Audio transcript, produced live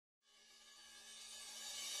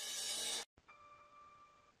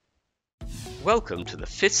Welcome to the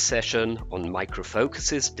 5th session on Micro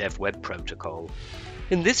Focus's DevWeb protocol.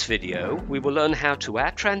 In this video, we will learn how to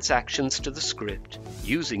add transactions to the script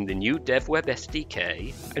using the new DevWeb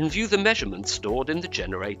SDK and view the measurements stored in the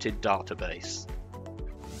generated database.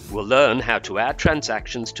 We'll learn how to add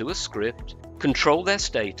transactions to a script, control their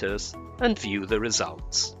status, and view the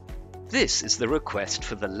results. This is the request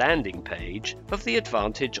for the landing page of the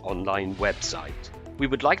Advantage online website. We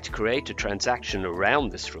would like to create a transaction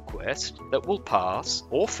around this request that will pass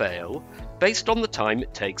or fail based on the time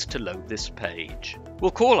it takes to load this page. We'll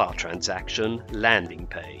call our transaction landing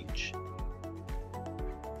page.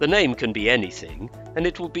 The name can be anything, and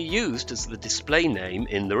it will be used as the display name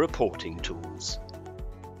in the reporting tools.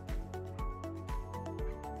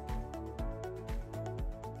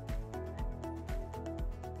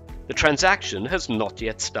 The transaction has not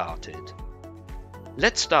yet started.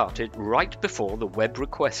 Let's start it right before the web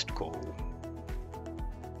request call.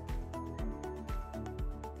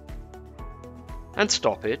 And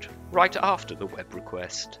stop it right after the web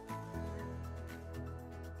request.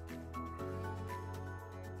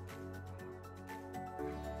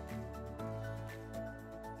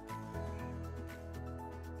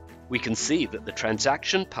 We can see that the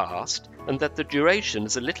transaction passed and that the duration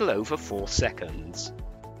is a little over 4 seconds.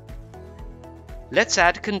 Let's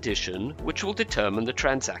add a condition which will determine the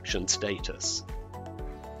transaction status.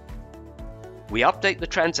 We update the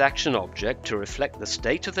transaction object to reflect the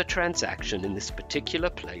state of the transaction in this particular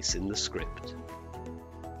place in the script.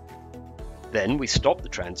 Then we stop the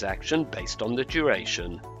transaction based on the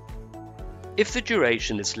duration. If the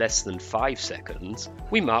duration is less than 5 seconds,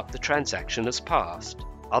 we mark the transaction as passed,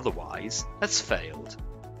 otherwise as failed.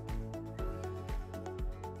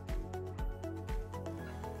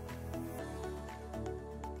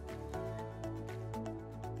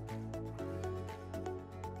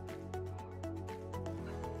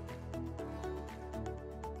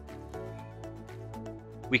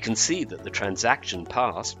 We can see that the transaction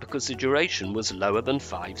passed because the duration was lower than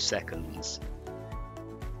 5 seconds.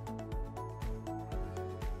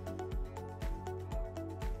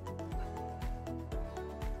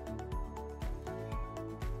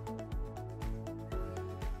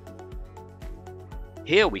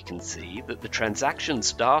 Here we can see that the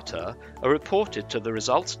transactions data are reported to the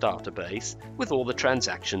results database with all the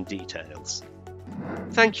transaction details.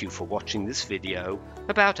 Thank you for watching this video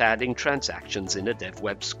about adding transactions in a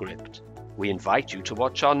DevWeb script. We invite you to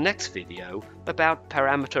watch our next video about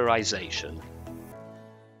parameterization.